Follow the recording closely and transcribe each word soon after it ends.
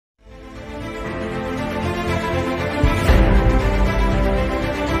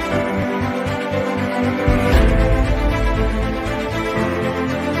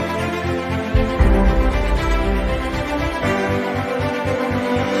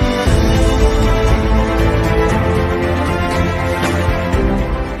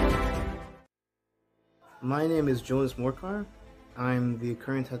My name is Jonas Moorkaar. I'm the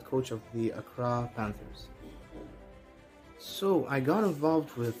current head coach of the Accra Panthers. So I got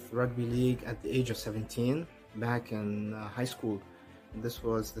involved with rugby league at the age of 17 back in high school. This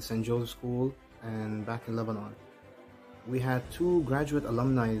was the St. Joseph School and back in Lebanon. We had two graduate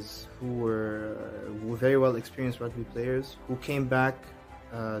alumni who were very well experienced rugby players who came back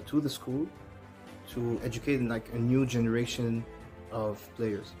to the school to educate a new generation of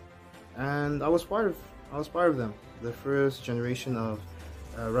players. And I was part of them, the first generation of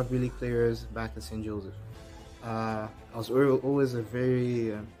rugby league players back at St. Joseph. I was always a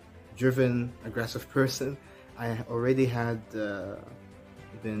very driven, aggressive person. I already had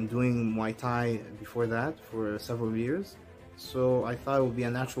been doing Muay Thai before that for several years, so I thought it would be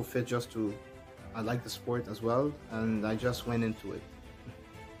a natural fit I like the sport as well, and I just went into it.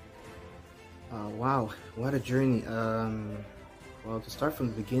 Wow, what a journey. Well, to start from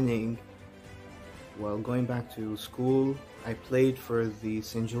the beginning, going back to school, I played for the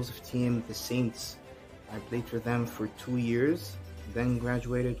St. Joseph team, the Saints. I played for them for 2 years, then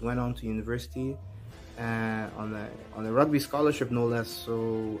graduated, went on to university on a rugby scholarship, no less.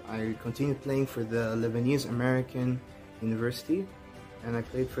 So I continued playing for the Lebanese American University, and I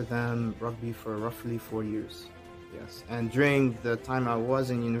played for them rugby for roughly 4 years. Yes, and during the time I was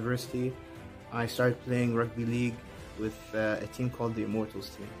in university, I started playing rugby league with a team called the Immortals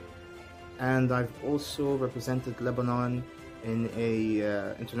team. And I've also represented Lebanon in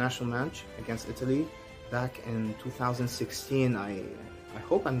a international match against Italy back in 2016. I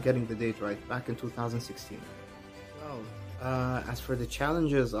hope I'm getting the date right, back in 2016. Well, as for the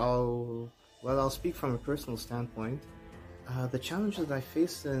challenges, I'll speak from a personal standpoint. The challenges I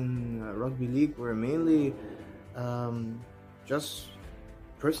faced in rugby league were mainly just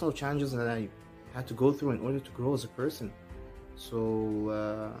personal challenges that I had to go through in order to grow as a person.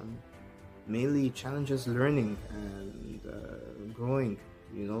 So mainly challenges learning and growing,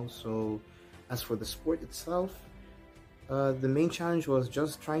 So as for the sport itself, the main challenge was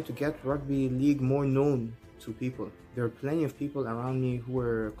just trying to get rugby league more known to people. There were plenty of people around me who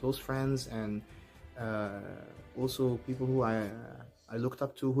were close friends, and also people who I looked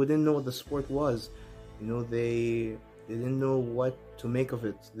up to who didn't know what the sport was. They didn't know what to make of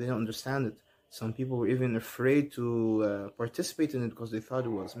it. They didn't understand it. Some people were even afraid to participate in it because they thought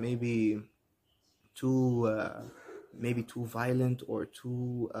it was maybe too violent or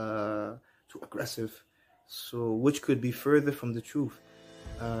too aggressive. So, which could be further from the truth.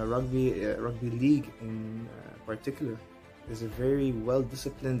 Rugby league in particular is a very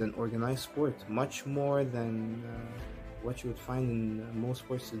well-disciplined and organized sport, much more than what you would find in most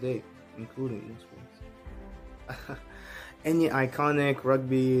sports today, including most sports. Any iconic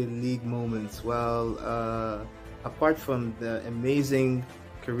rugby league moments? Well, apart from the amazing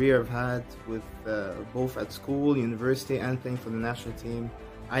career I've had with both at school, university, and playing for the national team,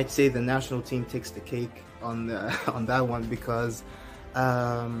 I'd say the national team takes the cake on that one, because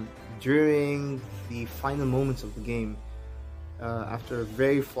during the final moments of the game, after a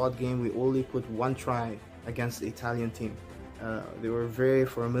very flawed game, we only put one try against the Italian team. They were a very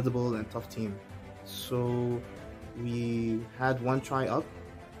formidable and tough team. So we had one try up,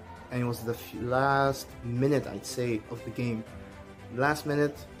 and it was the last minute, I'd say, of the game. Last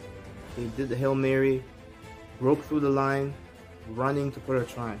minute, they did the Hail Mary, broke through the line, running to put a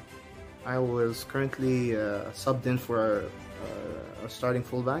try. I was currently subbed in for our starting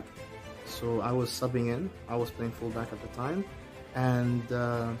fullback, so I was subbing in. I was playing fullback at the time, and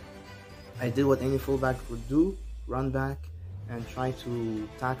I did what any fullback would do: run back and try to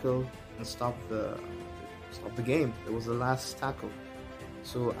tackle and stop the game. It was the last tackle.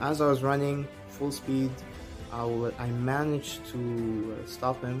 So as I was running full speed, I managed to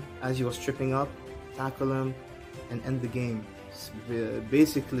stop him as he was tripping up, tackle him, and end the game,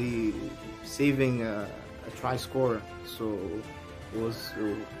 basically saving a try scorer. So it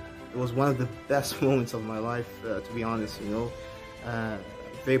was one of the best moments of my life, to be honest.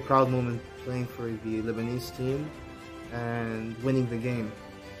 Very proud moment playing for the Lebanese team and winning the game.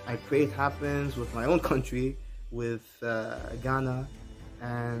 I pray it happens with my own country, with Ghana,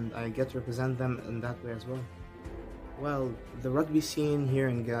 and I get to represent them in that way as well. Well, the rugby scene here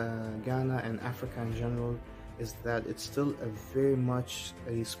in Ghana and Africa in general is that it's still very much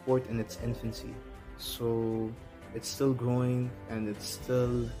a sport in its infancy. So it's still growing and it's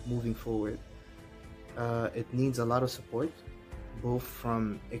still moving forward. It needs a lot of support, both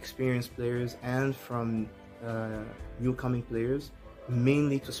from experienced players and from new-coming players,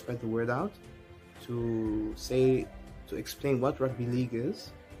 mainly to spread the word out, to explain what rugby league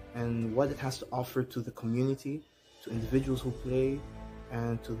is and what it has to offer to the community, to individuals who play,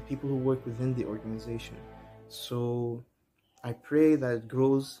 and to the people who work within the organization. So I pray that it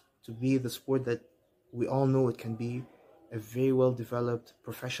grows to be the sport that we all know it can be, a very well developed,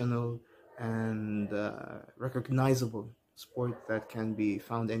 professional, and recognizable sport that can be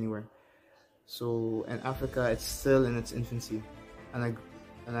found anywhere. So in Africa, it's still in its infancy, and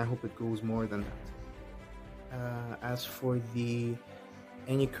I hope it grows more than that. As for the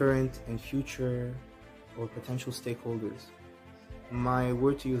any current and future or potential stakeholders, my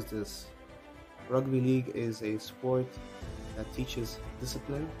word to you is this: rugby league is a sport that teaches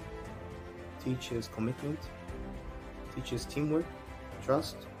discipline, teaches commitment, teaches teamwork,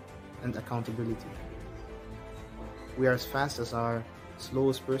 trust, and accountability. We are as fast as our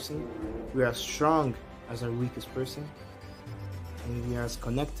slowest person, we are as strong as our weakest person, and we are as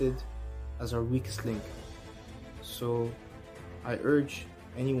connected as our weakest link. So I urge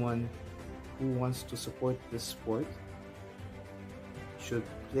anyone who wants to support this sport should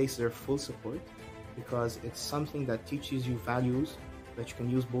place their full support, because it's something that teaches you values that you can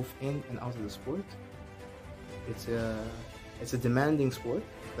use both in and out of the sport. It's a demanding sport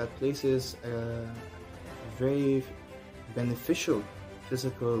that places a very beneficial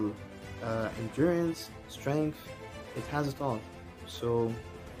physical endurance, strength. It has it all. So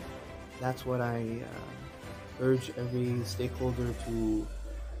that's what I urge every stakeholder to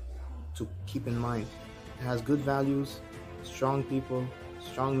keep in mind. It has good values, strong people,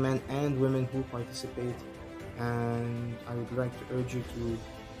 strong men and women who participate, and I would like to urge you to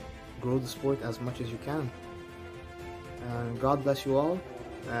grow the sport as much as you can. And God bless you all,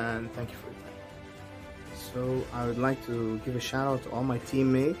 and thank you for your time. So I would like to give a shout out to all my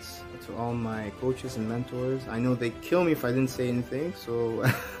teammates, to all my coaches and mentors. I know they'd kill me if I didn't say anything, so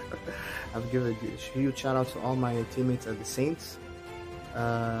I'll give a huge shout out to all my teammates at the Saints,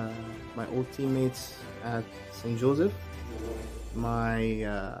 my old teammates at St. Joseph, my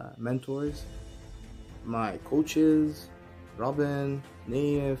mentors, my coaches, Robin,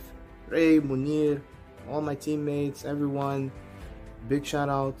 Naif, Ray, Munir, all my teammates, everyone. Big shout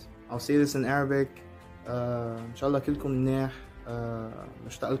out. I'll say this in Arabic. إن شاء الله كلكم منيح.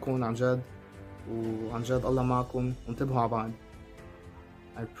 مشتاق لكم عن جد، وعن جد الله معكم، وانتبهوا على بعض.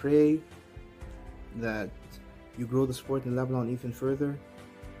 I pray that you grow the sport in Lebanon even further,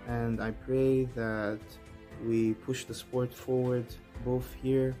 and I pray that we push the sport forward both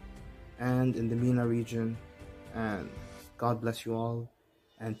here and in the MENA region. And God bless you all,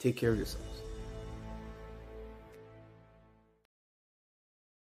 and take care of yourselves.